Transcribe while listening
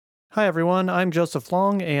Hi, everyone. I'm Joseph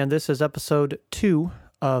Long, and this is episode 2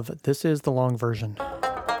 of This is the Long Version.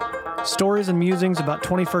 Stories and musings about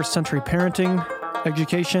 21st century parenting,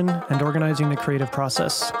 education, and organizing the creative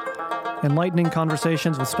process. Enlightening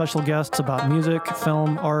conversations with special guests about music,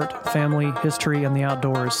 film, art, family, history, and the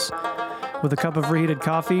outdoors. With a cup of reheated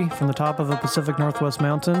coffee from the top of a Pacific Northwest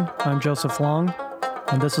mountain, I'm Joseph Long,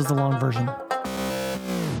 and this is the Long Version.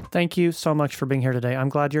 Thank you so much for being here today. I'm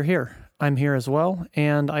glad you're here. I'm here as well,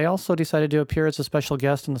 and I also decided to appear as a special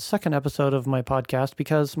guest in the second episode of my podcast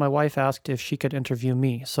because my wife asked if she could interview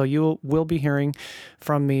me. So you will be hearing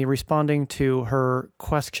from me responding to her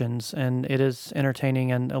questions, and it is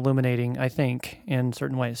entertaining and illuminating, I think, in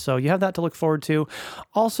certain ways. So you have that to look forward to.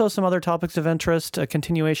 Also, some other topics of interest, a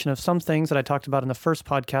continuation of some things that I talked about in the first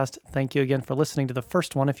podcast. Thank you again for listening to the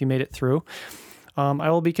first one if you made it through.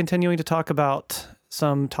 I will be continuing to talk about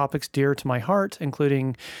some topics dear to my heart,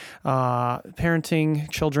 including parenting,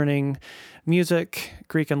 childrening, music,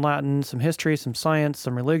 Greek and Latin, some history, some science,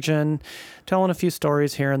 some religion, telling a few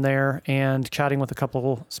stories here and there, and chatting with a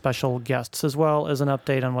couple special guests, as well as an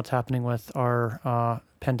update on what's happening with our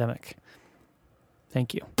pandemic.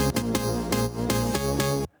 Thank you.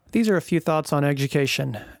 These are a few thoughts on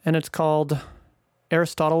education, and it's called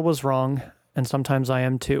Aristotle Was Wrong, and Sometimes I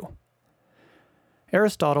Am Too.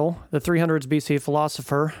 Aristotle, the 300s BC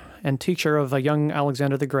philosopher and teacher of a young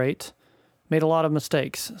Alexander the Great, made a lot of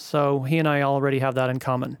mistakes, so he and I already have that in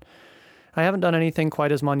common. I haven't done anything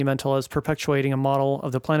quite as monumental as perpetuating a model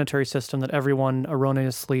of the planetary system that everyone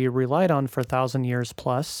erroneously relied on for 1,000 years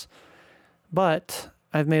plus, but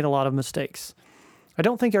I've made a lot of mistakes. I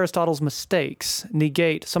don't think Aristotle's mistakes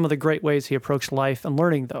negate some of the great ways he approached life and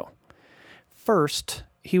learning, though. First,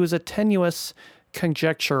 he was a tenuous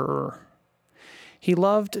conjecturer. He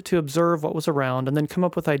loved to observe what was around and then come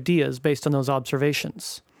up with ideas based on those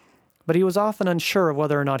observations. But he was often unsure of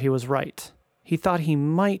whether or not he was right. He thought he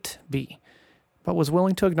might be, but was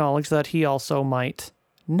willing to acknowledge that he also might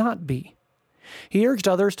not be. He urged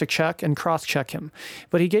others to check and cross-check him,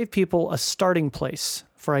 but he gave people a starting place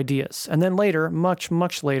for ideas. And then later, much,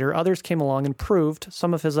 much later, others came along and proved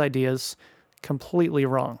some of his ideas completely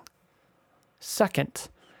wrong. Second,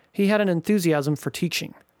 he had an enthusiasm for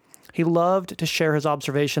teaching. He loved to share his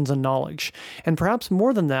observations and knowledge, and perhaps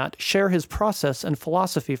more than that, share his process and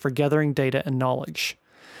philosophy for gathering data and knowledge.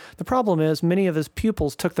 The problem is, many of his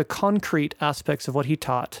pupils took the concrete aspects of what he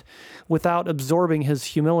taught without absorbing his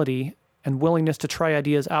humility and willingness to try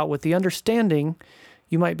ideas out with the understanding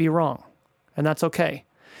you might be wrong, and that's okay.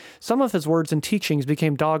 Some of his words and teachings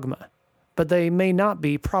became dogma, but they may not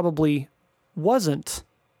be, probably wasn't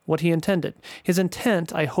what he intended. His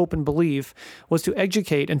intent, I hope and believe, was to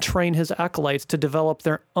educate and train his acolytes to develop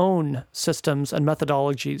their own systems and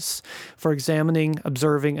methodologies for examining,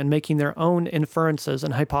 observing, and making their own inferences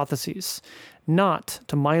and hypotheses, not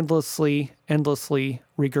to mindlessly, endlessly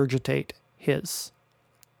regurgitate his.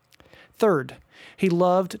 Third, he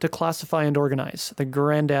loved to classify and organize, the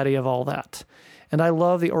granddaddy of all that. And I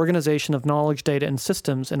love the organization of knowledge, data, and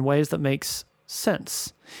systems in ways that makes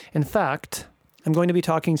sense. In fact, I'm going to be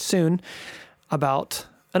talking soon about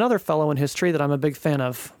another fellow in history that I'm a big fan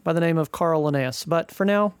of by the name of Carl Linnaeus. But for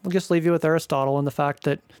now, we'll just leave you with Aristotle and the fact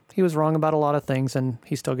that he was wrong about a lot of things and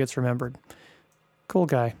he still gets remembered. Cool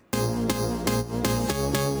guy.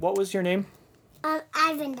 What was your name?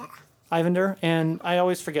 Ivander. Ivander, and I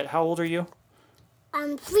always forget. How old are you?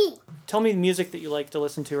 3. Tell me the music that you like to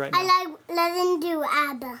listen to right now. I like listening to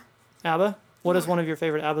ABBA. ABBA? What is one of your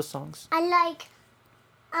favorite ABBA songs? I like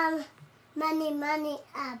Money, Money,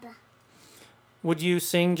 ABBA. Would you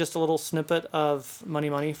sing just a little snippet of Money,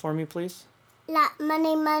 Money for me, please?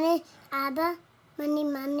 Money, Money, ABBA. Money,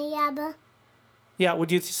 Money, ABBA. Yeah,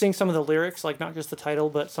 would you sing some of the lyrics, like not just the title,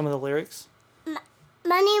 but some of the lyrics?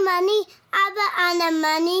 Money, Money, ABBA, and the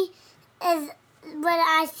money is what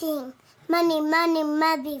I sing. Money, money,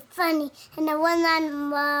 might be funny, and the one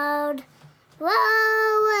on road.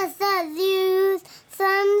 Whoa, what's the use?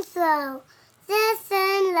 Some slow. This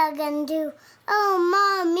and look and do.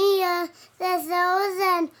 Oh, Mia, this is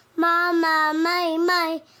and Mama,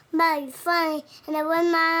 my funny, and the one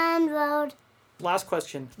man road. Last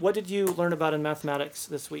question. What did you learn about in mathematics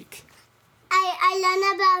this week? I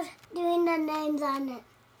learned about doing the names on it.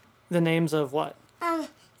 The names of what?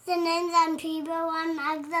 The names on people on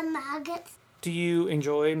the maggots. Do you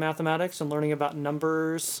enjoy mathematics and learning about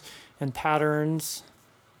numbers and patterns?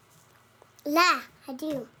 Yeah, I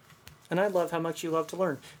do. And I love how much you love to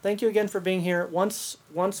learn. Thank you again for being here. Once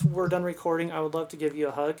we're done recording, I would love to give you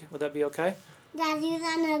a hug. Would that be okay? Dad, you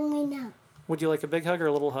can hug me now. Would you like a big hug or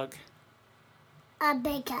a little hug? A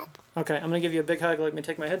big hug. Okay, I'm going to give you a big hug. Let me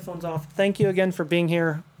take my headphones off. Thank you again for being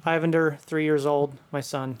here. Ivander, 3 years old, my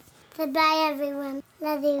son. Goodbye, everyone.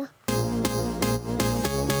 Love you.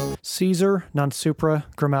 Caesar non supra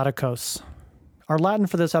grammaticos. Our Latin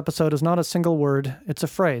for this episode is not a single word, it's a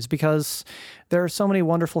phrase, because there are so many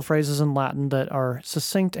wonderful phrases in Latin that are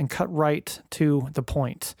succinct and cut right to the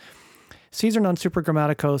point. Caesar non supra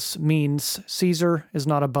grammaticos means Caesar is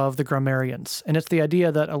not above the grammarians, and it's the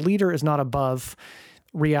idea that a leader is not above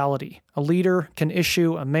reality. A leader can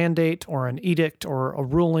issue a mandate or an edict or a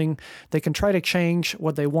ruling. They can try to change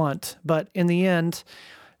what they want, but in the end,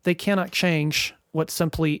 they cannot change what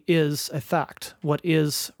simply is a fact, what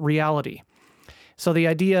is reality. So the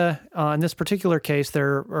idea, in this particular case,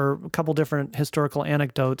 there are a couple different historical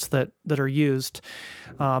anecdotes that are used.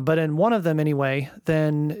 But in one of them anyway,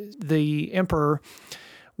 then the emperor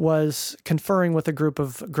was conferring with a group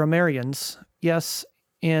of grammarians. Yes,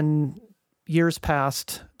 in years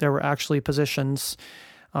past, there were actually positions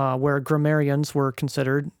where grammarians were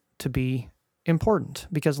considered to be important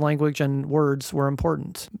because language and words were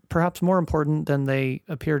important, perhaps more important than they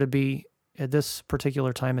appear to be at this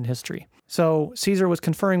particular time in history. So Caesar was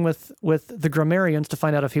conferring with the grammarians to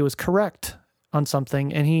find out if he was correct on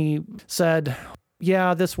something, and he said,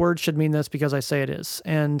 yeah, this word should mean this because I say it is.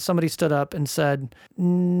 And somebody stood up and said,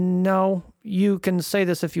 no, you can say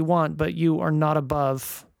this if you want, but you are not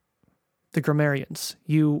above the grammarians.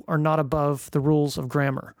 You are not above the rules of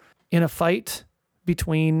grammar. In a fight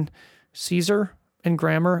between Caesar and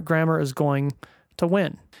grammar is going to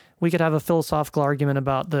win. We could have a philosophical argument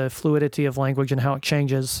about the fluidity of language and how it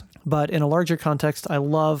changes, but in a larger context, I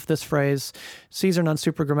love this phrase, Caesar non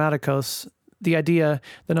supra grammaticos, the idea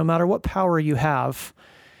that no matter what power you have,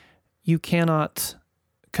 you cannot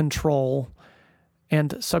control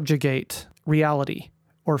and subjugate reality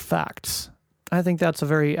or facts. I think that's a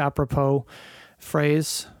very apropos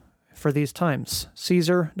phrase for these times.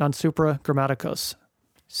 Caesar non supra grammaticos.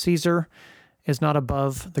 Caesar is not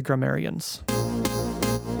above the grammarians.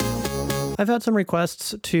 I've had some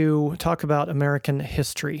requests to talk about American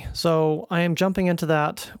history, so I am jumping into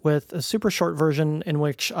that with a super short version in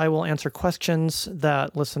which I will answer questions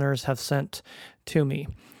that listeners have sent to me.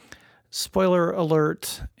 Spoiler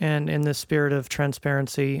alert, and in the spirit of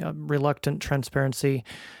transparency, reluctant transparency,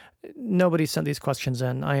 nobody sent these questions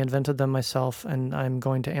in. I invented them myself, and I'm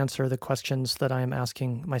going to answer the questions that I am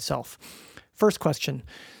asking myself. First question.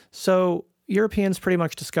 So, Europeans pretty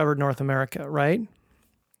much discovered North America, right?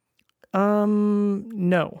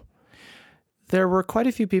 No. There were quite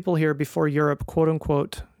a few people here before Europe, quote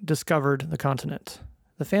unquote, discovered the continent.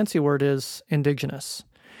 The fancy word is indigenous.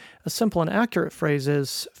 A simple and accurate phrase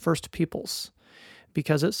is First Peoples,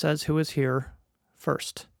 because it says who is here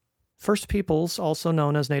first. First Peoples, also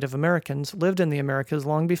known as Native Americans, lived in the Americas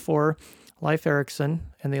long before Leif Erikson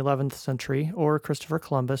in the 11th century or Christopher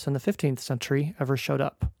Columbus in the 15th century ever showed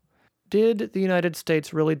up. Did the United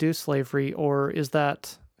States really do slavery, or is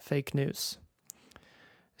that fake news?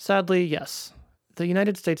 Sadly, yes. The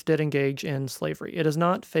United States did engage in slavery. It is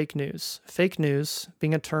not fake news. Fake news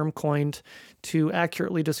being a term coined to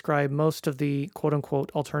accurately describe most of the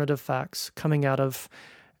quote-unquote alternative facts coming out of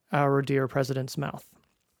our dear president's mouth.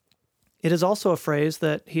 It is also a phrase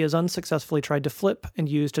that he has unsuccessfully tried to flip and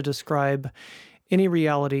use to describe any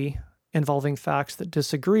reality involving facts that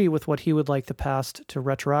disagree with what he would like the past to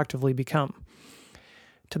retroactively become.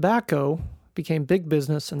 Tobacco became big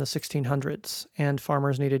business in the 1600s, and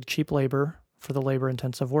farmers needed cheap labor for the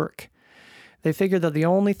labor-intensive work. They figured that the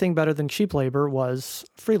only thing better than cheap labor was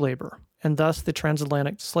free labor, and thus the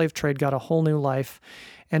transatlantic slave trade got a whole new life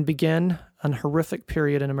and began an horrific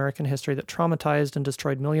period in American history that traumatized and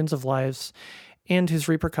destroyed millions of lives, and whose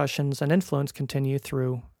repercussions and influence continue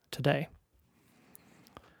through today.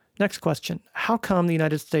 Next question. How come the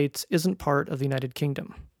United States isn't part of the United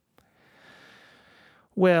Kingdom?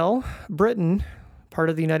 Well, Britain, part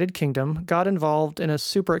of the United Kingdom, got involved in a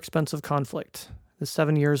super expensive conflict, the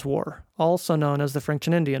 7 Years' War, also known as the French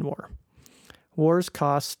and Indian War. Wars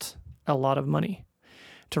cost a lot of money.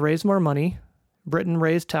 To raise more money, Britain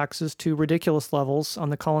raised taxes to ridiculous levels on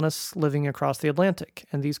the colonists living across the Atlantic,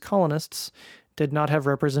 and these colonists did not have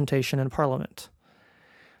representation in Parliament.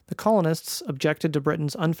 The colonists objected to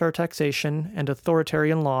Britain's unfair taxation and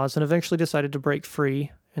authoritarian laws and eventually decided to break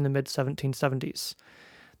free in the mid-1770s.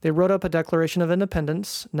 They wrote up a Declaration of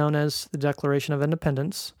Independence, known as the Declaration of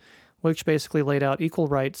Independence, which basically laid out equal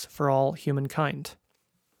rights for all humankind.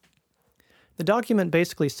 The document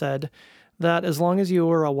basically said that as long as you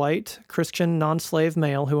were a white, Christian, non-slave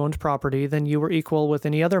male who owned property, then you were equal with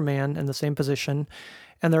any other man in the same position,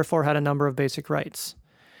 and therefore had a number of basic rights.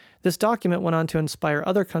 This document went on to inspire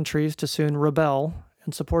other countries to soon rebel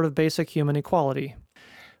in support of basic human equality.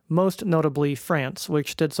 most notably France,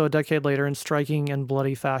 which did so a decade later in striking and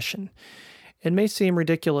bloody fashion. It may seem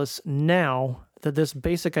ridiculous now that this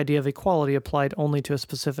basic idea of equality applied only to a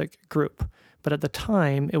specific group, but at the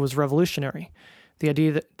time it was revolutionary. The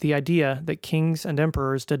idea that kings and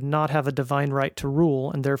emperors did not have a divine right to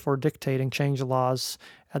rule and therefore dictate and change laws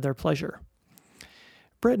at their pleasure.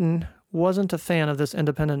 Britain wasn't a fan of this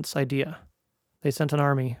independence idea. They sent an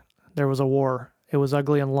army. There was a war. It was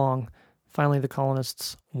ugly and long. Finally, the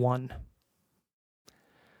colonists won.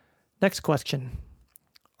 Next question.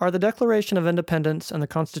 Are the Declaration of Independence and the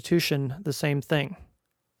Constitution the same thing?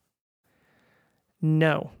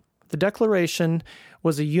 No. The Declaration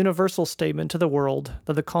was a universal statement to the world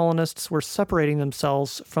that the colonists were separating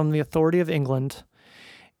themselves from the authority of England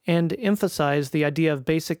and emphasized the idea of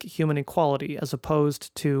basic human equality as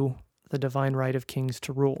opposed to the divine right of kings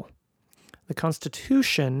to rule. The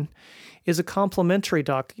Constitution is a complementary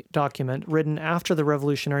document written after the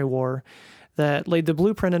Revolutionary War that laid the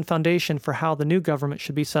blueprint and foundation for how the new government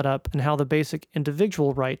should be set up and how the basic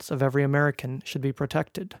individual rights of every American should be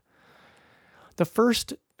protected. The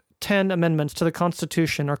first 10 amendments to the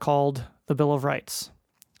Constitution are called the Bill of Rights.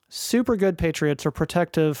 Super good patriots are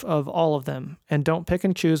protective of all of them and don't pick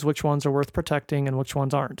and choose which ones are worth protecting and which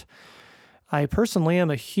ones aren't. I personally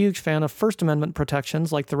am a huge fan of First Amendment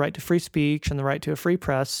protections like the right to free speech and the right to a free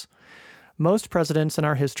press. Most presidents in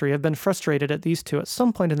our history have been frustrated at these two at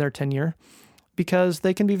some point in their tenure because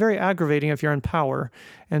they can be very aggravating if you're in power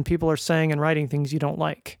and people are saying and writing things you don't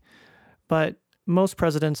like. But most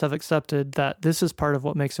presidents have accepted that this is part of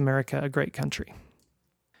what makes America a great country.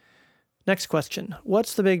 Next question.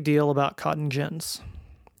 What's the big deal about cotton gins?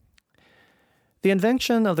 The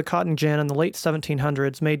invention of the cotton gin in the late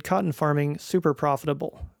 1700s made cotton farming super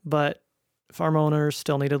profitable, but farm owners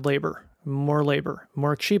still needed labor,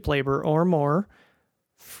 more cheap labor, or more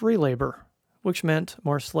free labor, which meant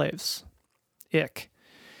more slaves. Ick.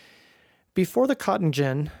 Before the cotton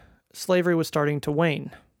gin, slavery was starting to wane.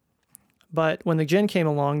 But when the gin came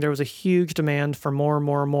along, there was a huge demand for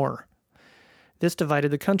more. This divided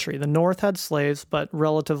the country. The North had slaves, but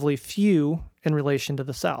relatively few in relation to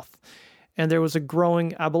the South. And there was a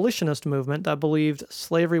growing abolitionist movement that believed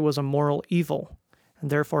slavery was a moral evil, and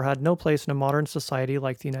therefore had no place in a modern society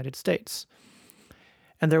like the United States.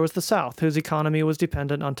 And there was the South, whose economy was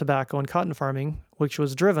dependent on tobacco and cotton farming, which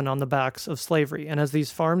was driven on the backs of slavery. And as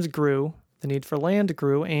these farms grew, the need for land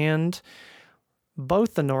grew, and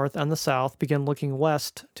both the North and the South began looking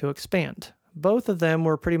west to expand. Both of them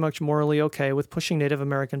were pretty much morally okay with pushing Native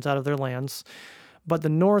Americans out of their lands, but the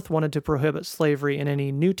North wanted to prohibit slavery in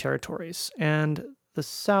any new territories, and the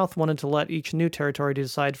South wanted to let each new territory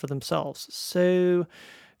decide for themselves. So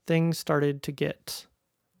things started to get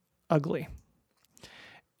ugly.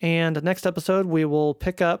 And next episode, we will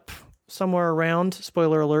pick up somewhere around,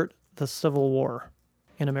 spoiler alert, the Civil War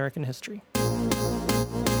in American history.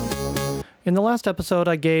 In the last episode,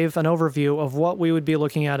 I gave an overview of what we would be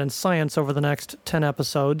looking at in science over the next 10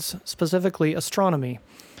 episodes, specifically astronomy.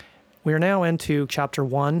 We are now into Chapter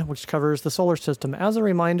 1, which covers the solar system. As a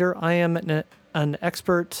reminder, I am an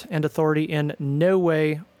expert and authority in no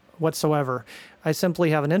way whatsoever. I simply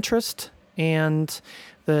have an interest, and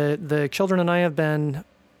the children and I have been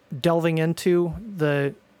delving into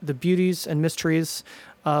the beauties and mysteries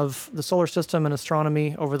of the solar system and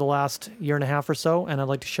astronomy over the last year and a half or so, and I'd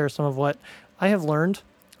like to share some of what I have learned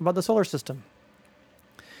about the solar system.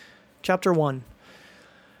 Chapter 1.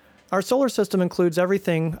 Our solar system includes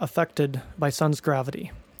everything affected by sun's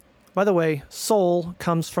gravity. By the way, sol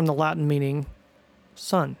comes from the Latin meaning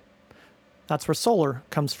sun. That's where solar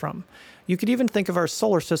comes from. You could even think of our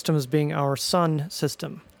solar system as being our sun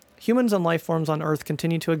system. Humans and life forms on Earth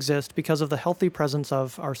continue to exist because of the healthy presence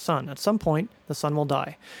of our sun. At some point, the sun will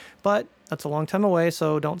die. But that's a long time away,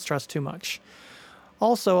 so don't stress too much.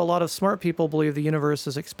 Also, a lot of smart people believe the universe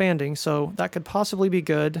is expanding, so that could possibly be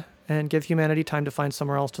good and give humanity time to find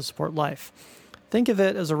somewhere else to support life. Think of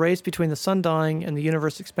it as a race between the sun dying and the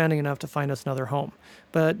universe expanding enough to find us another home.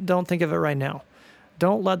 But don't think of it right now.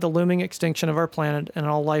 Don't let the looming extinction of our planet and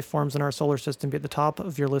all life forms in our solar system be at the top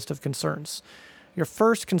of your list of concerns. Your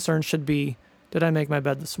first concern should be, did I make my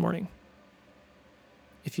bed this morning?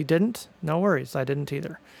 If you didn't, no worries, I didn't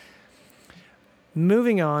either.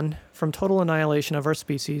 Moving on from total annihilation of our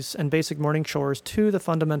species and basic morning chores to the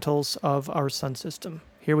fundamentals of our sun system.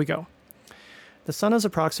 Here we go. The sun is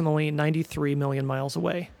approximately 93 million miles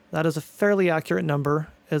away. That is a fairly accurate number,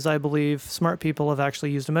 as I believe smart people have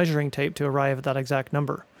actually used a measuring tape to arrive at that exact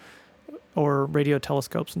number, or radio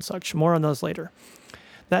telescopes and such. More on those later.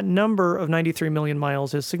 That number of 93 million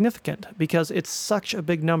miles is significant because it's such a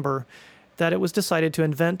big number that it was decided to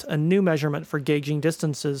invent a new measurement for gauging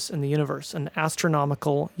distances in the universe, an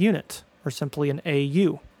astronomical unit, or simply an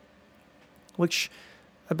AU, which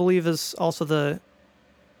I believe is also the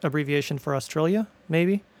abbreviation for Australia,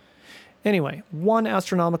 maybe? Anyway, 1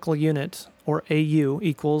 astronomical unit, or AU,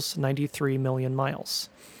 equals 93 million miles.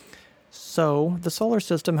 So the solar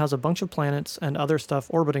system has a bunch of planets and other stuff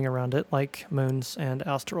orbiting around it, like moons and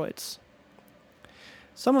asteroids.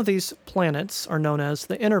 Some of these planets are known as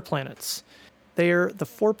the inner planets. They are the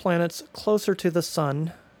 4 planets closer to the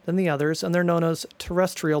sun than the others, and they're known as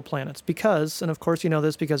terrestrial planets because, and of course you know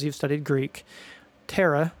this because you've studied Greek,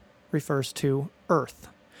 terra refers to Earth.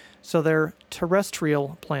 So they're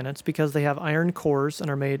terrestrial planets because they have iron cores and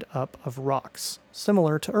are made up of rocks,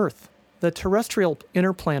 similar to Earth. The terrestrial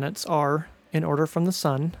inner planets are, in order from the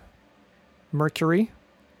sun, Mercury,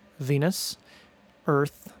 Venus,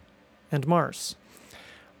 Earth, and Mars.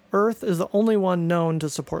 Earth is the only one known to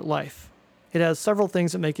support life. It has several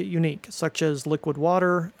things that make it unique, such as liquid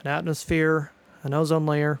water, an atmosphere, an ozone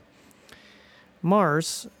layer.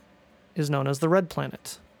 Mars is known as the Red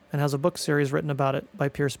Planet and has a book series written about it by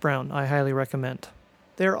Pierce Brown. I highly recommend.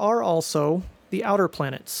 There are also the outer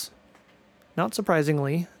planets. Not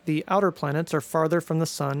surprisingly, the outer planets are farther from the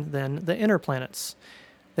sun than the inner planets.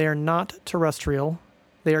 They are not terrestrial.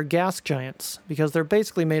 They are gas giants because they're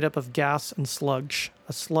basically made up of gas and sludge,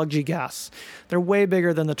 a sludgy gas. They're way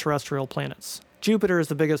bigger than the terrestrial planets. Jupiter is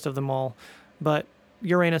the biggest of them all, but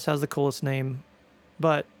Uranus has the coolest name,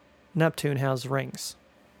 but Neptune has rings.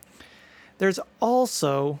 There's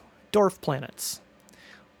also dwarf planets.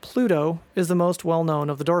 Pluto is the most well-known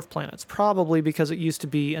of the dwarf planets, probably because it used to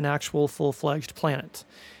be an actual full-fledged planet.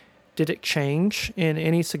 Did it change in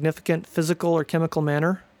any significant physical or chemical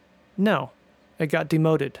manner? No. It got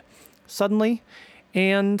demoted. Suddenly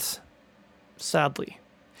and sadly.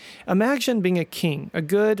 Imagine being a king, a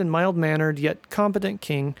good and mild-mannered yet competent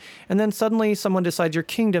king, and then suddenly someone decides your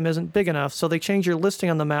kingdom isn't big enough, so they change your listing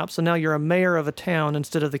on the map, so now you're a mayor of a town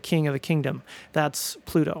instead of the king of a kingdom. That's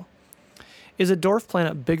Pluto. Is a dwarf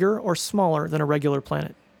planet bigger or smaller than a regular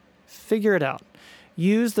planet? Figure it out.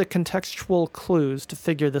 Use the contextual clues to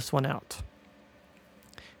figure this one out.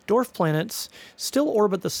 Dwarf planets still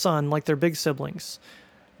orbit the sun like their big siblings,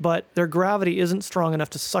 but their gravity isn't strong enough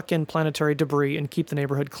to suck in planetary debris and keep the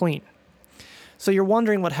neighborhood clean. So you're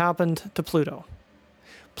wondering what happened to Pluto.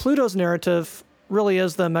 Pluto's narrative really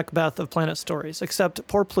is the Macbeth of planet stories, except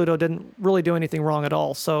poor Pluto didn't really do anything wrong at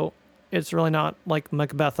all, so it's really not like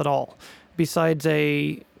Macbeth at all, besides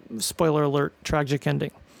a, spoiler alert, tragic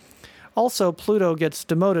ending. Also, Pluto gets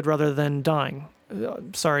demoted rather than dying.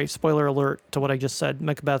 Sorry, spoiler alert to what I just said,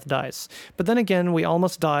 Macbeth dies. But then again, we all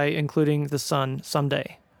must die, including the sun,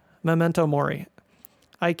 someday. Memento mori.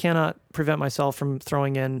 I cannot prevent myself from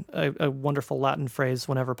throwing in a wonderful Latin phrase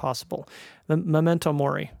whenever possible. Memento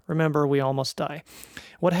mori. Remember, we all must die.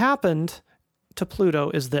 What happened to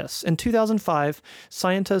Pluto is this. In 2005,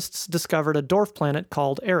 scientists discovered a dwarf planet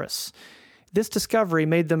called Eris. This discovery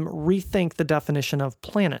made them rethink the definition of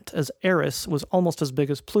planet, as Eris was almost as big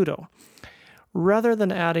as Pluto. Rather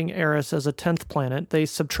than adding Eris as a 10th planet, they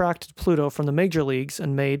subtracted Pluto from the major leagues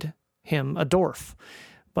and made him a dwarf.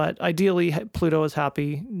 But ideally, Pluto is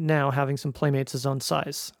happy now having some playmates his own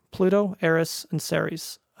size. Pluto, Eris, and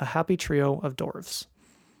Ceres, a happy trio of dwarves.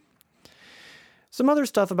 Some other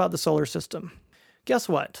stuff about the solar system. Guess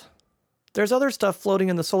what? There's other stuff floating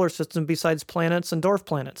in the solar system besides planets and dwarf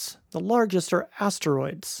planets. The largest are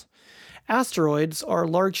asteroids. Asteroids are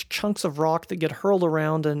large chunks of rock that get hurled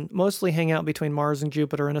around and mostly hang out between Mars and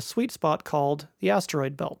Jupiter in a sweet spot called the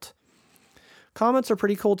asteroid belt. Comets are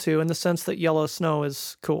pretty cool too, in the sense that yellow snow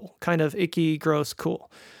is cool, kind of icky, gross, cool.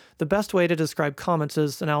 The best way to describe comets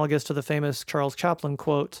is analogous to the famous Charles Chaplin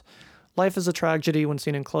quote, "Life is a tragedy when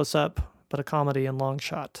seen in close-up, but a comedy in long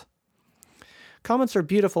shot." Comets are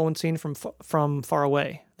beautiful when seen from far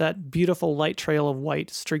away, that beautiful light trail of white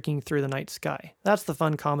streaking through the night sky. That's the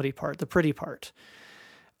fun comedy part, the pretty part.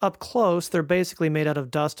 Up close, they're basically made out of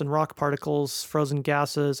dust and rock particles, frozen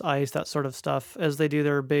gases, ice, that sort of stuff, as they do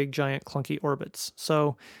their big, giant, clunky orbits.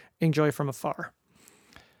 So enjoy from afar.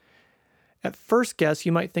 At first guess,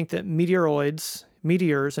 you might think that meteors,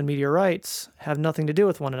 and meteorites have nothing to do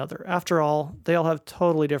with one another. After all, they all have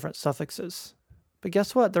totally different suffixes. But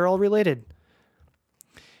guess what? They're all related.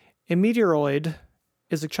 A meteoroid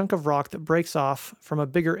is a chunk of rock that breaks off from a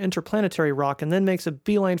bigger interplanetary rock and then makes a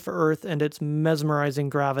beeline for Earth and its mesmerizing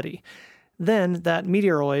gravity. Then that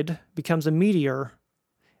meteoroid becomes a meteor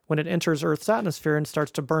when it enters Earth's atmosphere and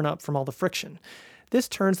starts to burn up from all the friction. This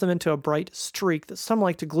turns them into a bright streak that some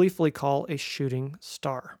like to gleefully call a shooting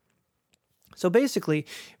star. So basically,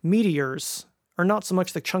 meteors are not so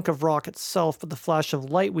much the chunk of rock itself, but the flash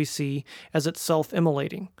of light we see as it's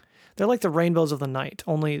self-immolating. They're like the rainbows of the night,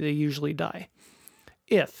 only they usually die.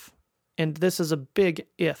 If, and this is a big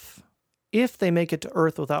if they make it to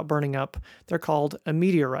Earth without burning up, they're called a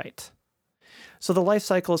meteorite. So the life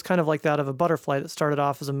cycle is kind of like that of a butterfly that started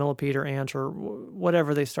off as a millipede or ant or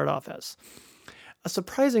whatever they start off as. A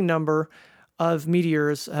surprising number of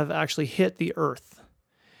meteors have actually hit the Earth.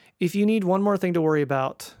 If you need one more thing to worry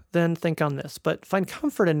about, then think on this, but find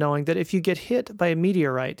comfort in knowing that if you get hit by a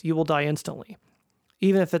meteorite, you will die instantly,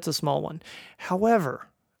 even if it's a small one. However,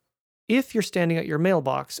 if you're standing at your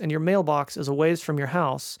mailbox and your mailbox is a ways from your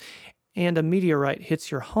house and a meteorite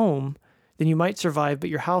hits your home, then you might survive, but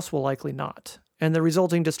your house will likely not. And the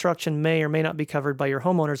resulting destruction may or may not be covered by your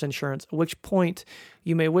homeowner's insurance, at which point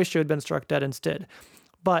you may wish you had been struck dead instead.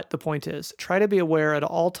 But the point is, try to be aware at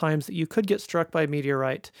all times that you could get struck by a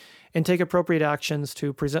meteorite and take appropriate actions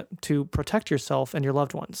to protect yourself and your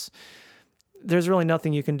loved ones. There's really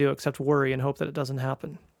nothing you can do except worry and hope that it doesn't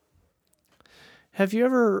happen. Have you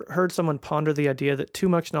ever heard someone ponder the idea that too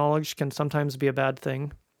much knowledge can sometimes be a bad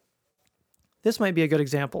thing? This might be a good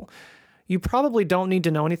example. You probably don't need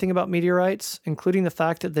to know anything about meteorites, including the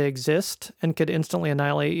fact that they exist and could instantly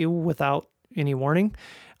annihilate you without any warning.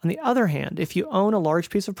 On the other hand, if you own a large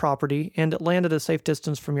piece of property and it landed a safe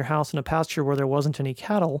distance from your house in a pasture where there wasn't any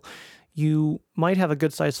cattle, you might have a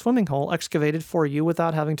good-sized swimming hole excavated for you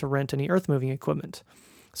without having to rent any earth-moving equipment.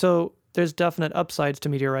 So there's definite upsides to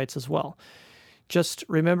meteorites as well. Just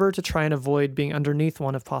remember to try and avoid being underneath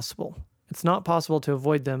one if possible. It's not possible to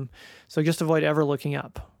avoid them, so just avoid ever looking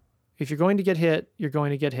up. If you're going to get hit, you're going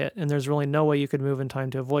to get hit, and there's really no way you could move in time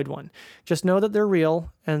to avoid one. Just know that they're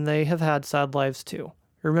real, and they have had sad lives too.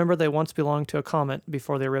 Remember, they once belonged to a comet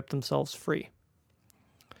before they ripped themselves free.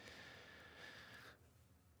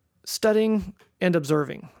 Studying and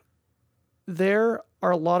observing. There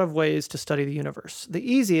are a lot of ways to study the universe.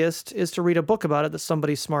 The easiest is to read a book about it that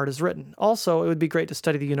somebody smart has written. Also, it would be great to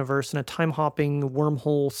study the universe in a time-hopping,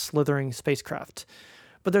 wormhole-slithering spacecraft.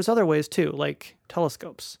 But there's other ways too, like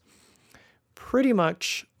telescopes. Pretty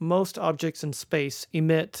much most objects in space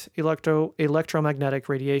emit electromagnetic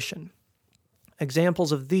radiation.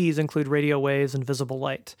 Examples of these include radio waves and visible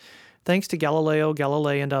light. Thanks to Galileo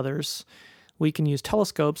Galilei and others, we can use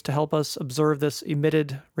telescopes to help us observe this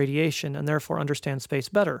emitted radiation and therefore understand space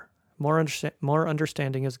better. More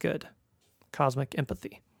understanding is good. Cosmic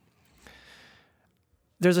empathy.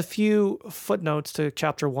 There's a few footnotes to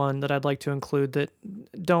Chapter 1 that I'd like to include that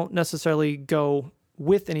don't necessarily go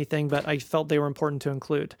with anything, but I felt they were important to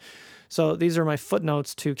include. So these are my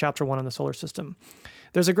footnotes to Chapter 1 on the solar system.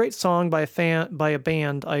 There's a great song by a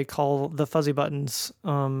band I call the Fuzzy Buttons,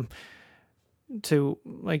 to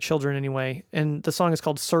my children anyway, and the song is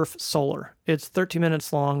called Surf Solar. It's 13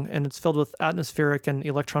 minutes long, and it's filled with atmospheric and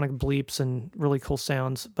electronic bleeps and really cool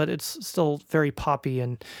sounds, but it's still very poppy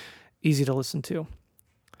and easy to listen to.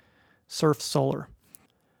 Surf Solar.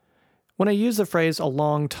 When I use the phrase a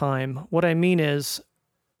long time, what I mean is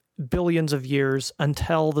billions of years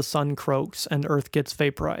until the sun croaks and Earth gets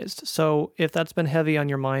vaporized. So if that's been heavy on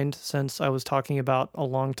your mind since I was talking about a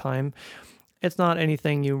long time, it's not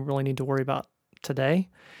anything you really need to worry about today.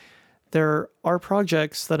 There are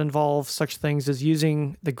projects that involve such things as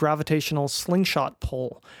using the gravitational slingshot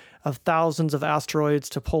pull of thousands of asteroids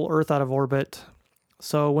to pull Earth out of orbit.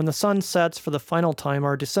 So when the sun sets for the final time,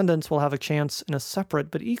 our descendants will have a chance in a separate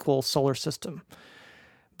but equal solar system.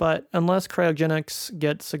 But unless cryogenics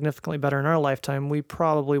gets significantly better in our lifetime, we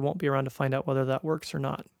probably won't be around to find out whether that works or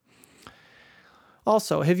not.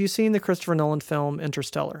 Also, have you seen the Christopher Nolan film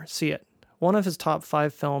Interstellar? See it. One of his top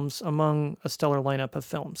 5 films among a stellar lineup of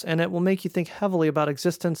films, and it will make you think heavily about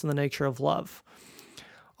existence and the nature of love.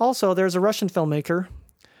 Also, there's a Russian filmmaker,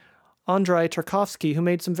 Andrei Tarkovsky, who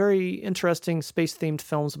made some very interesting space-themed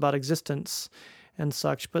films about existence and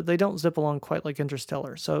such, but they don't zip along quite like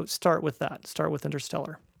Interstellar. So start with that. Start with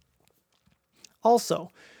Interstellar. Also,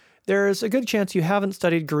 there's a good chance you haven't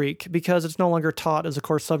studied Greek because it's no longer taught as a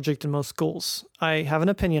core subject in most schools. I have an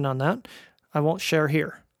opinion on that. I won't share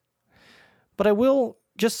here. But I will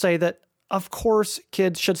just say that, of course,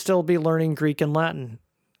 kids should still be learning Greek and Latin.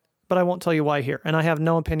 But I won't tell you why here. And I have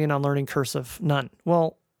no opinion on learning cursive. None.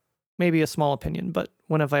 Well, maybe a small opinion, but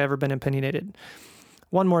when have I ever been opinionated?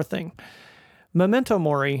 One more thing. Memento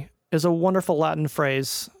mori is a wonderful Latin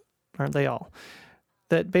phrase, aren't they all,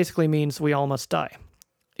 that basically means we all must die.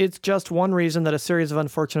 It's just one reason that A Series of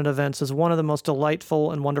Unfortunate Events is one of the most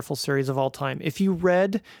delightful and wonderful series of all time. If you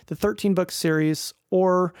read the 13-book series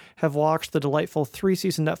or have watched the delightful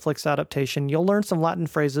 3-season Netflix adaptation, you'll learn some Latin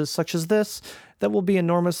phrases such as this that will be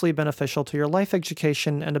enormously beneficial to your life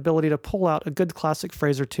education and ability to pull out a good classic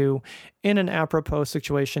phrase or two in an apropos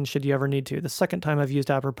situation should you ever need to. The second time I've used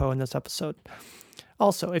apropos in this episode.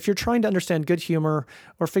 Also, if you're trying to understand good humor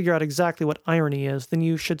or figure out exactly what irony is, then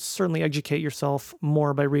you should certainly educate yourself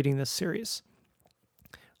more by reading this series.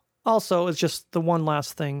 Also, it's just the one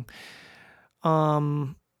last thing.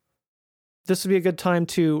 This would be a good time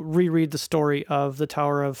to reread the story of the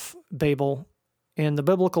Tower of Babel in the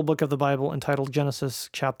biblical book of the Bible entitled Genesis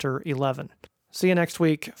chapter 11. See you next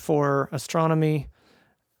week for Astronomy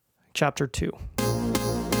chapter 2.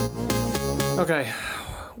 Okay.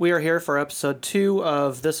 We are here for episode 2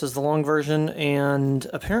 of This is the Long Version, and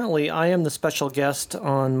apparently I am the special guest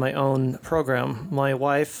on my own program. My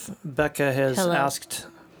wife, Becca, has asked...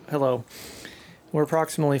 Hello. We're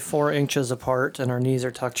approximately 4 inches apart, and our knees are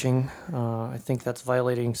touching. I think that's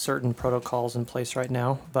violating certain protocols in place right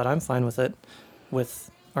now, but I'm fine with it, with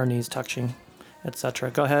our knees touching, etc.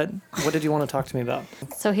 Go ahead. What did you want to talk to me about?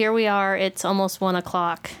 So here we are. It's almost 1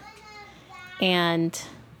 o'clock, and...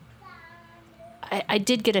 I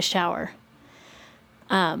did get a shower,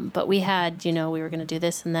 but we had, we were going to do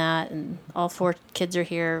this and that, and all 4 kids are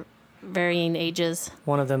here, varying ages.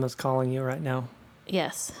 One of them is calling you right now.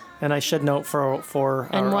 Yes. And I should note for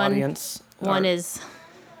our audience... One is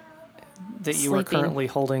that you are currently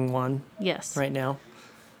holding one. Yes. Right now.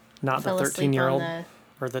 Not the 13-year-old,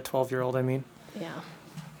 or the 12-year-old, I mean. Yeah.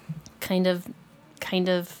 Kind of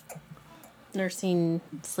nursing,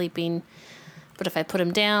 sleeping, but if I put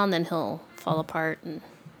him down, then he'll fall apart. And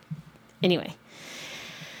anyway,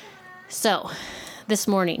 so this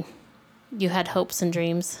morning you had hopes and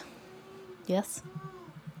dreams, yes,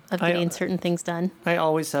 of getting certain things done. I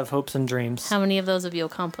always have hopes and dreams. How many of those have you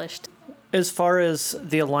accomplished? As far as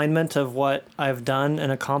the alignment of what I've done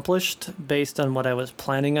and accomplished based on what I was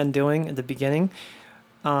planning on doing at the beginning,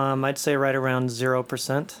 I'd say right around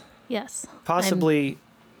 0%. Yes. Possibly,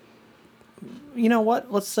 you know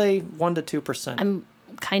what? Let's say 1 to 2%. I'm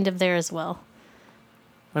kind of there as well.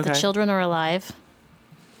 Okay. The children are alive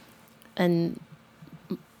and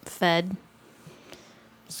fed.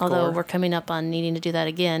 Score. Although we're coming up on needing to do that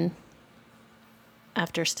again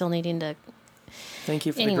after still needing to. Thank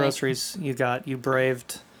you for the groceries you got. You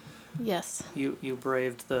braved. Yes. You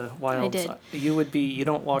braved the wild. I did. You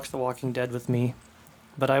don't watch The Walking Dead with me,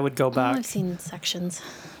 but I would go back. I've seen sections.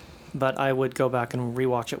 But I would go back and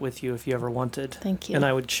rewatch it with you if you ever wanted. Thank you. And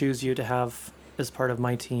I would choose you to have as part of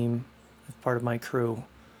my team, as part of my crew,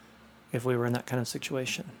 if we were in that kind of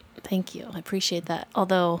situation. Thank you. I appreciate that.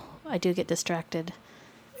 Although I do get distracted.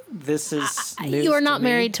 This is news you are not to me.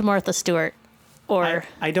 married to Martha Stewart, or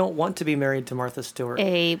I don't want to be married to Martha Stewart.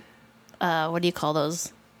 A what do you call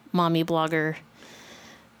those? Mommy blogger,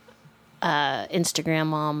 Instagram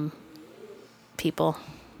mom people.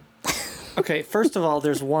 Okay, first of all,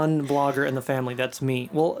 there's one blogger in the family. That's me.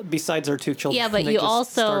 Well, besides our 2 children. Yeah, but they you just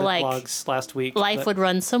also started like blogs last week. Life would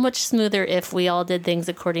run so much smoother if we all did things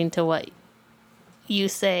according to what you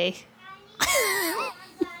say.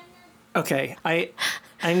 Okay, I'm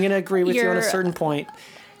going to agree with you on a certain point.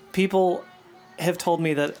 People have told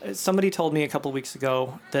me that somebody told me a couple of weeks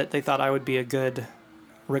ago that they thought I would be a good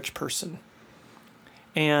rich person.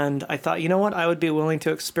 And I thought, you know what? I would be willing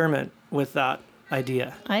to experiment with that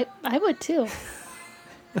idea. I would too.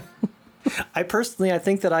 I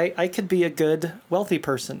think that I could be a good wealthy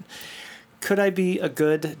person. Could I be a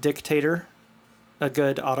good dictator? A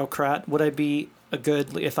good autocrat? Would I be a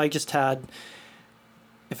good, if I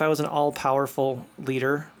was an all-powerful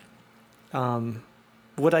leader,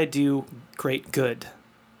 would I do great good?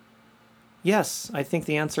 Yes, I think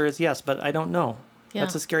the answer is yes, but I don't know. Yeah.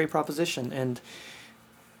 That's a scary proposition. And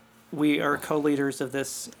we are co-leaders of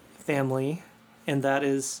this family, and that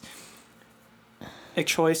is a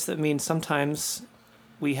choice that means sometimes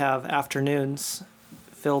we have afternoons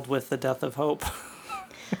filled with the death of hope.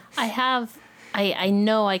 I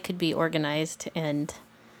know I could be organized, and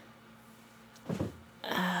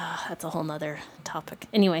that's a whole nother topic.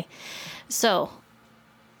 Anyway, so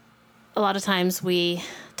a lot of times we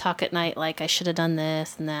talk at night like I should have done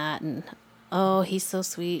this and that, and oh, he's so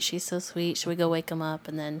sweet, she's so sweet, should we go wake him up?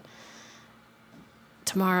 And then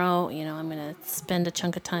tomorrow, I'm going to spend a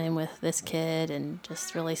chunk of time with this kid and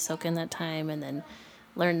just really soak in that time, and then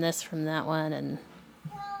learn this from that one and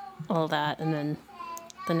all that. And then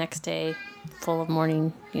the next day, full of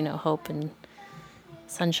morning, hope and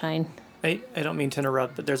sunshine. I don't mean to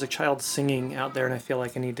interrupt, but there's a child singing out there, and I feel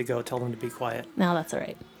like I need to go tell them to be quiet. No, that's all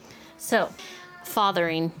right. So,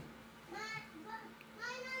 fathering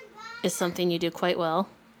is something you do quite well.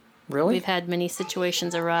 Really? We've had many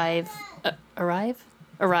situations arise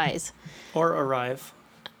Or arrive.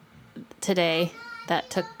 today that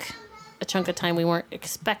took a chunk of time we weren't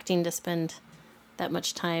expecting to spend that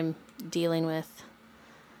much time dealing with.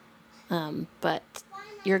 But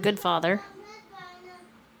you're a good father.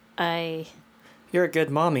 You're a good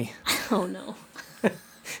mommy. Oh no.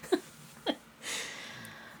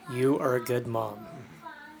 You are a good mom.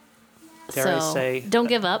 Dare I say, don't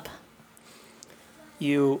give up.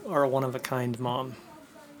 you are a one-of-a-kind mom.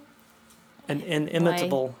 An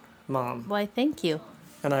inimitable mom. Why, thank you.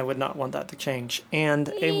 And I would not want that to change.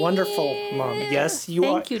 And a wonderful mom. Yes, you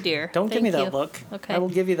are. Thank you, dear. Don't give Thank me that you. look. Okay. I will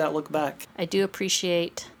give you that look back. I do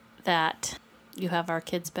appreciate that you have our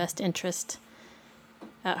kids' best interest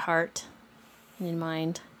at heart and in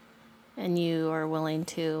mind, and you are willing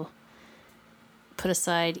to put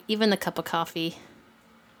aside even the cup of coffee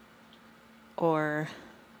or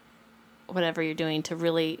whatever you're doing to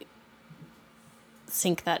really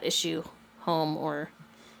sink that issue home or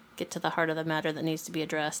get to the heart of the matter that needs to be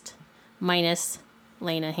addressed, minus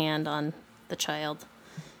laying a hand on the child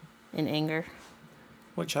in anger.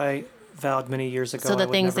 Which I vowed many years ago So I the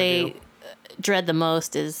would things never they do. dread the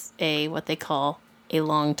most is what they call a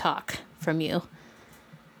long talk from you.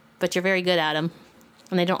 But you're very good at them,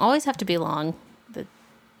 and they don't always have to be long. But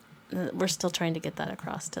we're still trying to get that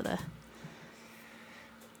across to the.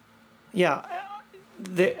 Yeah,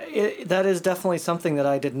 that is definitely something that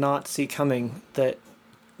I did not see coming. That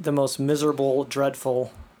the most miserable,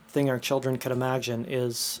 dreadful thing our children could imagine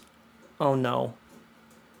is, oh no,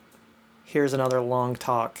 here's another long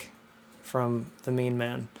talk from the mean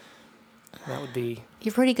man. That would be...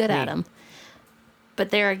 You're pretty good at Me. them. But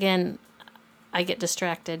there again, I get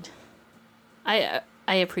distracted. I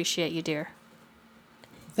appreciate you, dear.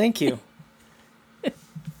 Thank you.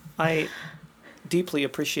 I deeply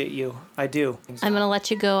appreciate you. I do. I'm going to let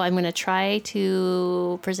you go. I'm going to try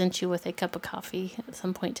to present you with a cup of coffee at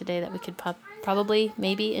some point today that we could probably,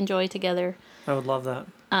 maybe enjoy together. I would love that.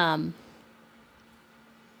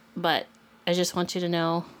 But I just want you to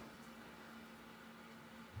know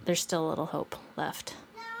there's still a little hope left.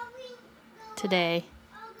 Today,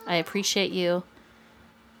 I appreciate you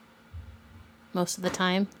most of the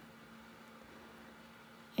time.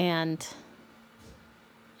 And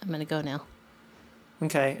I'm going to go now.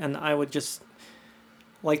 Okay, and I would just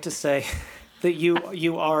like to say that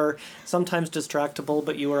you are sometimes distractible,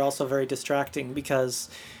 but you are also very distracting because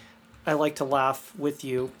I like to laugh with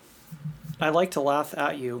you. I like to laugh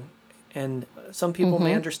at you, and some people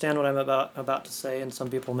may understand what I'm about to say, and some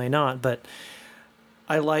people may not. But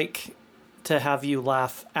I like to have you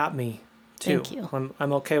laugh at me too. Thank you.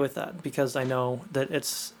 I'm okay with that because I know that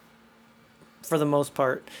it's, for the most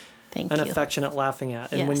part, Thank an you. affectionate laughing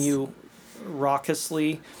at. And when Yes. you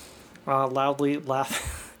raucously, loudly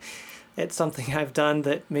laugh at something I've done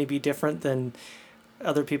that may be different than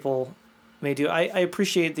other people may do, I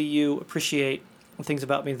appreciate that you appreciate things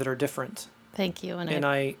about me that are different. Thank you. And And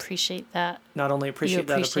I I appreciate that. not only You appreciate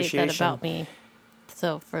that appreciate appreciation. that about me.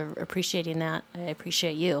 So for appreciating that, I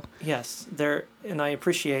appreciate you. Yes, and I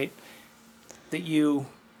appreciate that you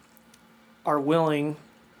are willing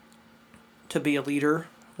to be a leader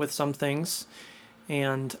with some things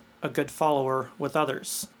and a good follower with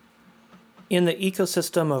others. In the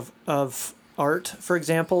ecosystem of art, for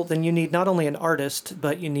example, then you need not only an artist,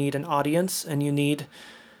 but you need an audience and you need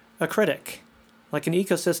a critic. Like an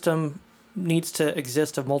ecosystem needs to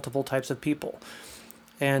exist of multiple types of people.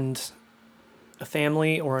 And a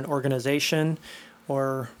family or an organization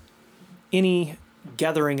or any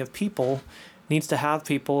gathering of people needs to have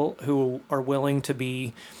people who are willing to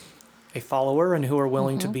be a follower and who are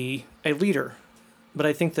willing to be a leader. But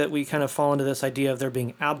I think that we kind of fall into this idea of there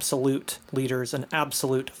being absolute leaders and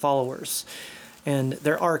absolute followers. And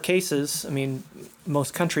there are cases, I mean,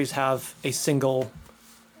 most countries have a single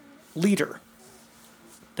leader.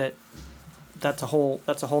 That's a whole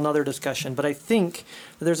nother discussion. But I think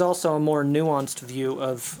that there's also a more nuanced view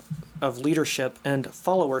of leadership and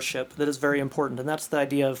followership that is very important. And that's the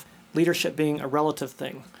idea of leadership being a relative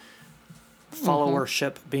thing,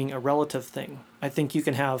 followership being a relative thing. I think you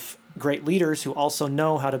can have great leaders who also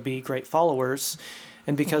know how to be great followers.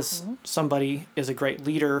 And because somebody is a great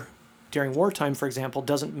leader during wartime, for example,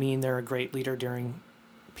 doesn't mean they're a great leader during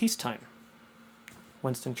peacetime.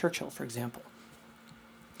 Winston Churchill, for example.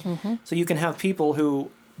 So you can have people who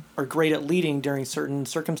are great at leading during certain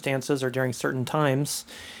circumstances or during certain times,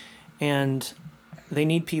 and they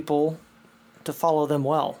need people to follow them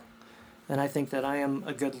well. And I think that I am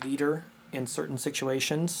a good leader in certain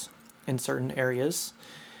situations, in certain areas.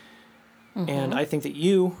 And I think that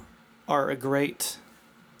you are a great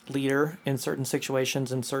leader in certain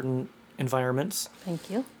situations, in certain environments. Thank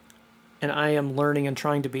you. And I am learning and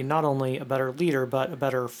trying to be not only a better leader, but a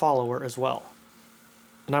better follower as well.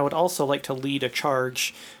 And I would also like to lead a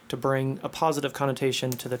charge to bring a positive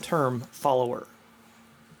connotation to the term follower.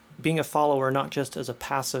 Being a follower, not just as a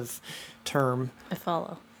passive term. I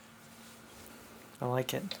follow. I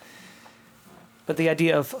like it. But the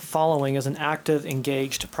idea of following is an active,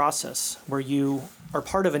 engaged process where you are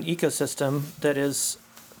part of an ecosystem that is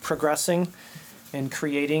progressing and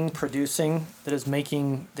creating, producing, that is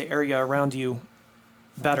making the area around you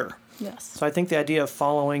better. Yes. So I think the idea of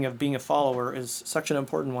following, of being a follower, is such an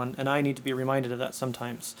important one, and I need to be reminded of that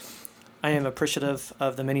sometimes. I am appreciative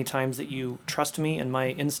of the many times that you trust me and my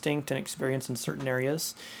instinct and experience in certain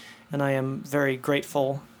areas, and I am very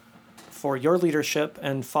grateful for your leadership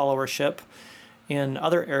and followership in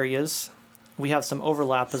other areas. We have some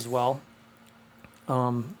overlap as well.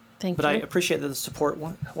 Thank But you. I appreciate the support.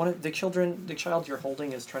 One of the child you're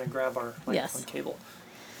holding is trying to grab our microphone Yes. cable.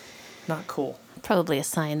 Not cool. Probably a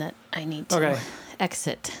sign that I need to Okay.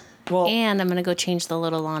 exit. Well, And I'm going to go change the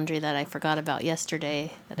little laundry that I forgot about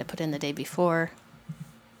yesterday that I put in the day before.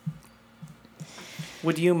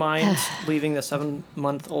 would you mind leaving the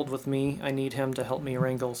 7-month-old with me? I need him to help me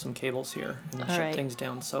wrangle some cables here and All shut right. things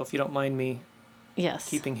down. So if you don't mind me Yes.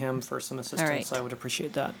 keeping him for some assistance, right. I would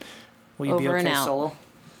appreciate that. Will you be Over and okay out. solo?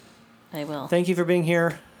 I will. Thank you for being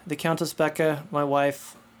here. The Countess Becca, my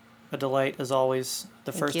wife, a delight as always.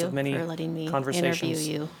 The Thank first you of many for letting me conversations.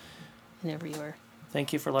 interview her.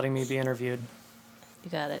 Thank you for letting me be interviewed. You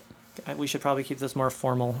got it. We should probably keep this more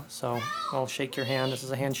formal, so I'll shake your hand. This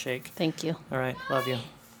is a handshake. Thank you. All right, love you.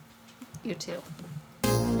 You too.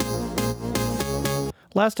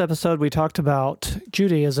 Last episode, we talked about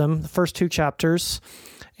Judaism, the first 2 chapters,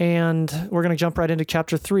 and we're going to jump right into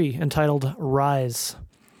chapter 3, entitled Rise.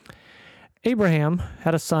 Abraham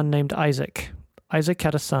had a son named Isaac. Isaac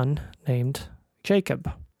had a son named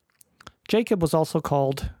Jacob. Jacob was also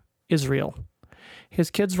called Israel. His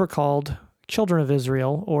kids were called children of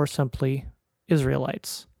Israel, or simply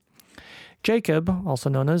Israelites. Jacob, also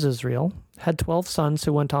known as Israel, had 12 sons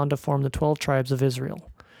who went on to form the 12 tribes of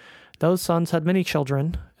Israel. Those sons had many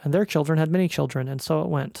children, and their children had many children, and so it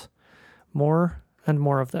went. More and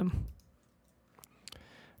more of them.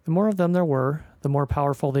 The more of them there were, the more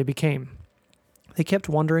powerful they became. They kept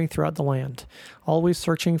wandering throughout the land, always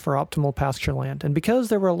searching for optimal pasture land, and because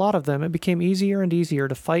there were a lot of them, it became easier and easier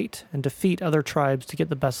to fight and defeat other tribes to get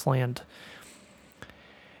the best land.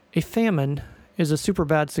 A famine is a super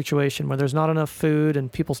bad situation where there's not enough food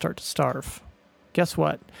and people start to starve. Guess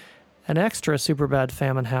what? An extra super bad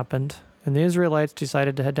famine happened, and the Israelites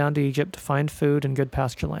decided to head down to Egypt to find food and good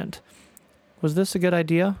pasture land. Was this a good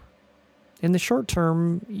idea? In the short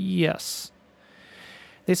term, yes.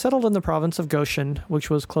 They settled in the province of Goshen, which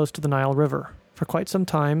was close to the Nile River. For quite some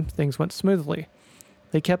time, things went smoothly.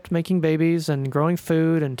 They kept making babies and growing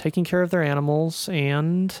food and taking care of their animals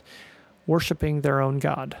and worshiping their own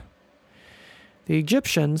god. The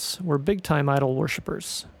Egyptians were big-time idol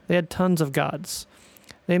worshippers. They had tons of gods.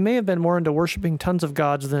 They may have been more into worshiping tons of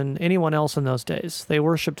gods than anyone else in those days. They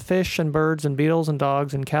worshipped fish and birds and beetles and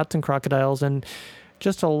dogs and cats and crocodiles and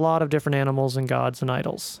just a lot of different animals and gods and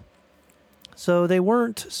idols. So they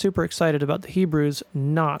weren't super excited about the Hebrews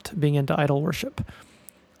not being into idol worship.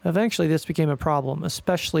 Eventually this became a problem,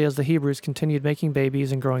 especially as the Hebrews continued making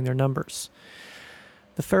babies and growing their numbers.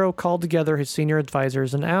 The Pharaoh called together his senior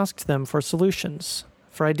advisors and asked them for solutions,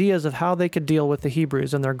 for ideas of how they could deal with the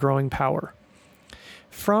Hebrews and their growing power.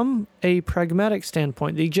 From a pragmatic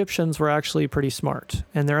standpoint, the Egyptians were actually pretty smart,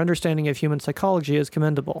 and their understanding of human psychology is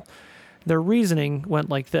commendable. Their reasoning went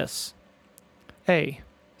like this. A.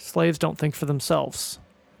 Slaves don't think for themselves.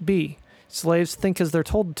 B. Slaves think as they're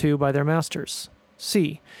told to by their masters.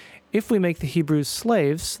 C. If we make the Hebrews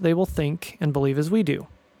slaves, they will think and believe as we do.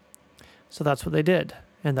 So that's what they did,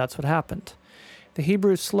 and that's what happened. The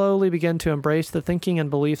Hebrews slowly began to embrace the thinking and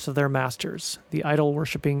beliefs of their masters, the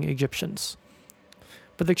idol-worshipping Egyptians.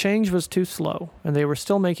 But the change was too slow, and they were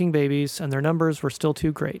still making babies, and their numbers were still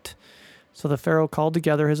too great. So the Pharaoh called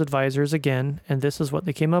together his advisors again, and this is what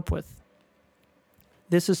they came up with.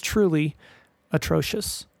 This is truly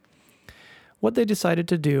atrocious. What they decided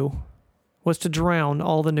to do was to drown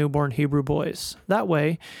all the newborn Hebrew boys. That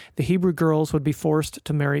way, the Hebrew girls would be forced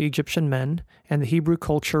to marry Egyptian men, and the Hebrew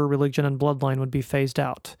culture, religion, and bloodline would be phased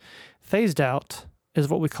out. Phased out is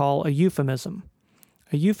what we call a euphemism.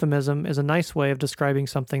 A euphemism is a nice way of describing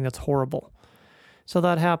something that's horrible. So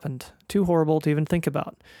that happened. Too horrible to even think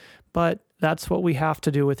about. But that's what we have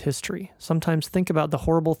to do with history. Sometimes think about the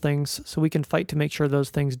horrible things so we can fight to make sure those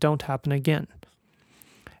things don't happen again.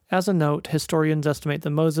 As a note, historians estimate that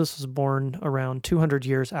Moses was born around 200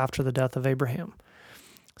 years after the death of Abraham.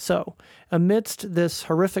 So, amidst this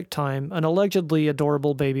horrific time, an allegedly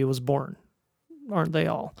adorable baby was born. Aren't they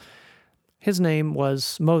all? His name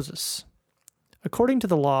was Moses. According to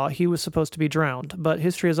the law, he was supposed to be drowned, but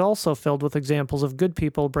history is also filled with examples of good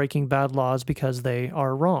people breaking bad laws because they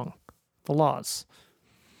are wrong. The laws.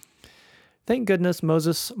 Thank goodness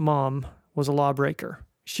Moses' mom was a lawbreaker.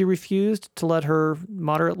 She refused to let her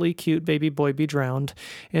moderately cute baby boy be drowned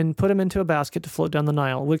and put him into a basket to float down the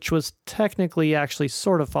Nile, which was technically actually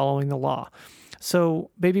sort of following the law.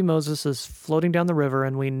 So baby Moses is floating down the river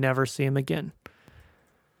and we never see him again.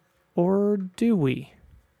 Or do we?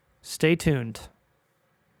 Stay tuned.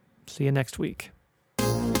 See you next week.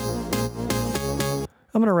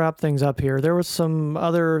 I'm going to wrap things up here. There was some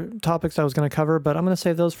other topics I was going to cover, but I'm going to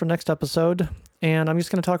save those for next episode. And I'm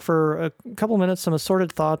just going to talk for a couple minutes, some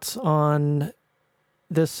assorted thoughts on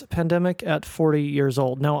this pandemic at 40 years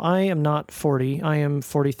old. Now, I am not 40. I am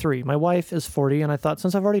 43. My wife is 40, and I thought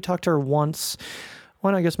since I've already talked to her once,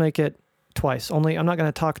 why not just make it twice? Only I'm not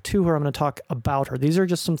going to talk to her. I'm going to talk about her. These are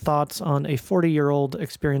just some thoughts on a 40-year-old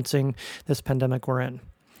experiencing this pandemic we're in.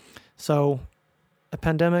 So, a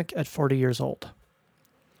pandemic at 40 years old.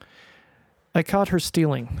 I caught her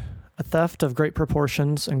stealing, a theft of great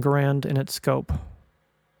proportions and grand in its scope.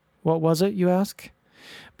 What was it, you ask?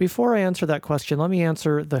 Before I answer that question, let me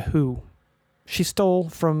answer the who. She stole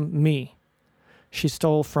from me. She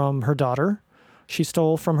stole from her daughter. She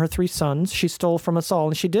stole from her 3 sons. She stole from us all,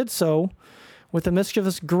 and she did so with a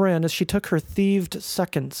mischievous grin as she took her thieved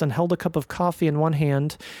seconds and held a cup of coffee in one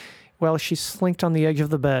hand while she slinked on the edge of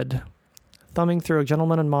the bed, thumbing through A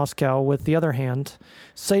Gentleman in Moscow with the other hand,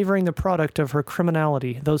 savoring the product of her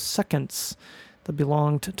criminality, those seconds that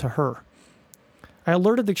belonged to her. I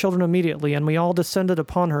alerted the children immediately, and we all descended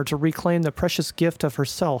upon her to reclaim the precious gift of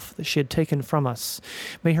herself that she had taken from us.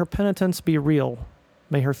 May her penitence be real.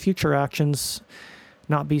 May her future actions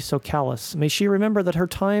not be so callous. May she remember that her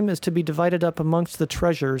time is to be divided up amongst the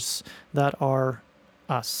treasures that are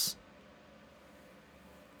us.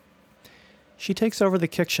 She takes over the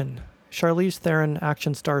kitchen, Charlize Theron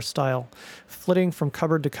action star style, flitting from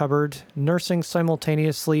cupboard to cupboard, nursing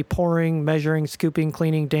simultaneously, pouring, measuring, scooping,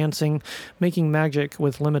 cleaning, dancing, making magic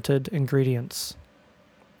with limited ingredients.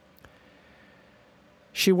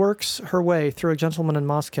 She works her way through A Gentleman in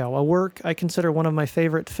Moscow, a work I consider one of my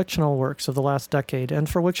favorite fictional works of the last decade, and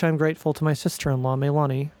for which I am grateful to my sister-in-law,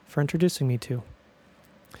 Melanie, for introducing me to.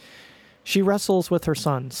 She wrestles with her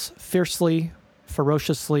sons, fiercely,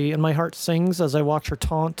 ferociously, and my heart sings as I watch her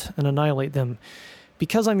taunt and annihilate them.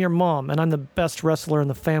 Because I'm your mom, and I'm the best wrestler in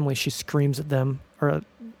the family, she screams at them, or at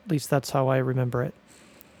least that's how I remember it.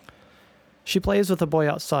 She plays with a boy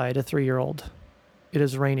outside, a 3-year-old. It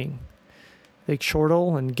is raining. They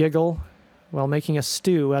chortle and giggle while making a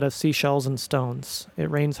stew out of seashells and stones.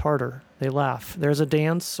 It rains harder. They laugh. There's a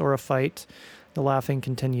dance or a fight. The laughing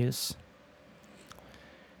continues.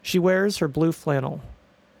 She wears her blue flannel.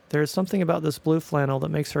 There is something about this blue flannel that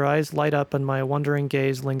makes her eyes light up and my wondering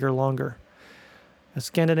gaze linger longer. A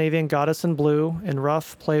Scandinavian goddess in blue, in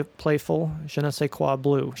rough, playful, je ne sais quoi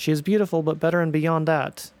blue. She is beautiful, but better and beyond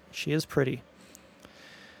that, she is pretty.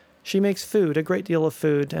 She makes food, a great deal of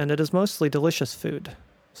food, and it is mostly delicious food.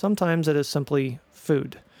 Sometimes it is simply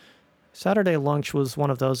food. Saturday lunch was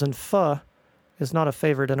one of those, and pho is not a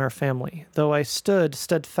favorite in our family, though I stood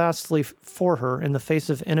steadfastly for her in the face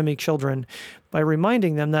of enemy children by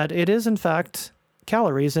reminding them that it is, in fact,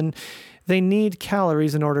 calories, and they need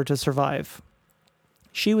calories in order to survive.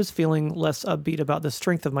 She was feeling less upbeat about the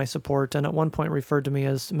strength of my support, and at one point referred to me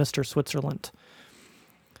as Mr. Switzerland.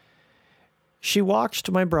 She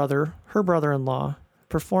watched my brother, her brother-in-law,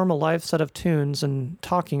 perform a live set of tunes and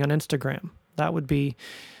talking on Instagram. That would be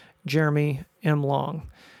Jeremy M. Long,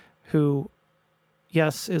 who,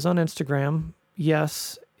 yes, is on Instagram,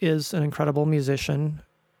 yes, is an incredible musician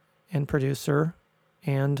and producer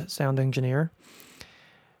and sound engineer,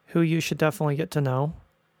 who you should definitely get to know,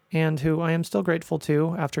 and who I am still grateful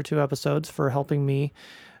to after 2 episodes for helping me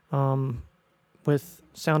with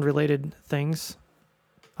sound-related things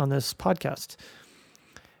on this podcast.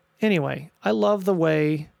 Anyway, I love the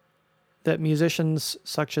way that musicians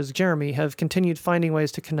such as Jeremy have continued finding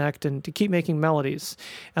ways to connect and to keep making melodies.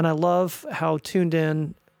 And I love how tuned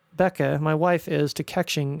in Becca, my wife, is to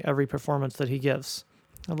catching every performance that he gives.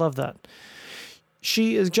 I love that.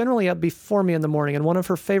 She is generally up before me in the morning, and one of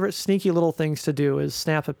her favorite sneaky little things to do is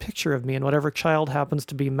snap a picture of me and whatever child happens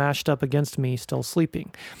to be mashed up against me still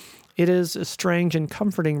sleeping. It is a strange and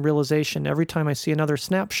comforting realization every time I see another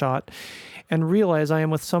snapshot and realize I am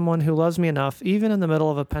with someone who loves me enough, even in the middle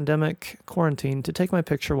of a pandemic quarantine, to take my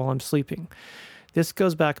picture while I'm sleeping. This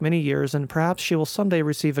goes back many years, and perhaps she will someday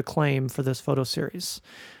receive acclaim for this photo series.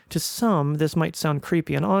 To some, this might sound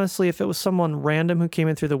creepy, and honestly, if it was someone random who came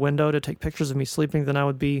in through the window to take pictures of me sleeping, then I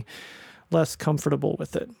would be less comfortable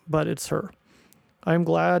with it, but it's her. I'm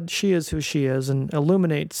glad she is who she is and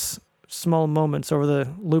illuminates small moments over the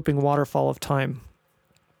looping waterfall of time.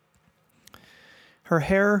 Her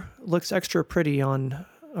hair looks extra pretty on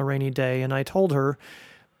a rainy day, and I told her,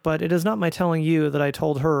 but it is not my telling you that I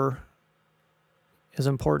told her is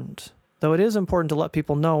important. Though it is important to let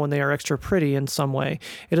people know when they are extra pretty in some way,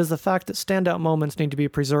 it is the fact that standout moments need to be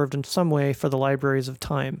preserved in some way for the libraries of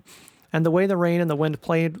time. And the way the rain and the wind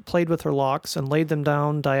played with her locks and laid them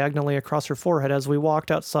down diagonally across her forehead as we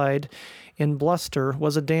walked outside in bluster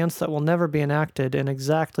was a dance that will never be enacted in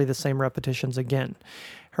exactly the same repetitions again.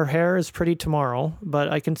 Her hair is pretty tomorrow, but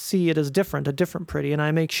I can see it is different, a different pretty, and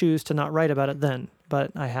I may choose to not write about it then,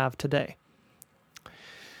 but I have today.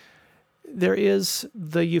 There is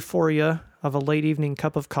the euphoria of a late evening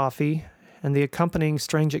cup of coffee and the accompanying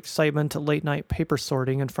strange excitement at late night paper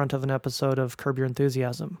sorting in front of an episode of Curb Your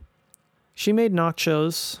Enthusiasm. She made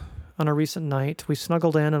nachos on a recent night. We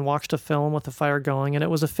snuggled in and watched a film with the fire going, and it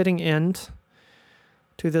was a fitting end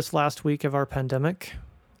to this last week of our pandemic.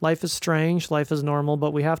 Life is strange, life is normal,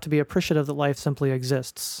 but we have to be appreciative that life simply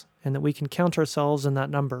exists and that we can count ourselves in that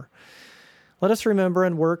number. Let us remember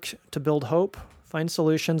and work to build hope, find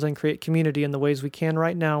solutions, and create community in the ways we can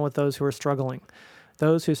right now with those who are struggling,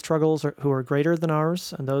 those whose struggles who are greater than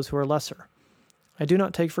ours, and those who are lesser. I do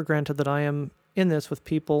not take for granted that I am in this with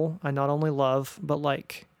people I not only love, but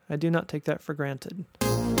like. I do not take that for granted.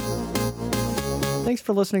 Thanks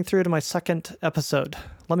for listening through to my second episode.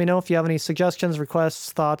 Let me know if you have any suggestions,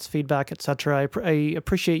 requests, thoughts, feedback, etc. I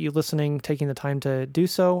appreciate you listening, taking the time to do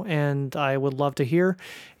so, and I would love to hear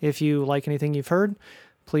if you like anything you've heard.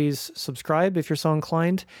 Please subscribe if you're so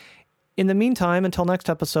inclined. In the meantime, until next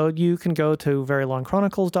episode, you can go to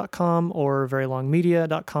verylongchronicles.com or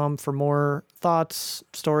verylongmedia.com for more thoughts,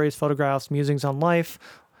 stories, photographs, musings on life,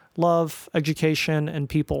 love, education, and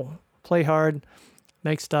people. Play hard,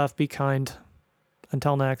 make stuff, be kind.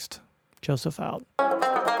 Until next, Joseph out.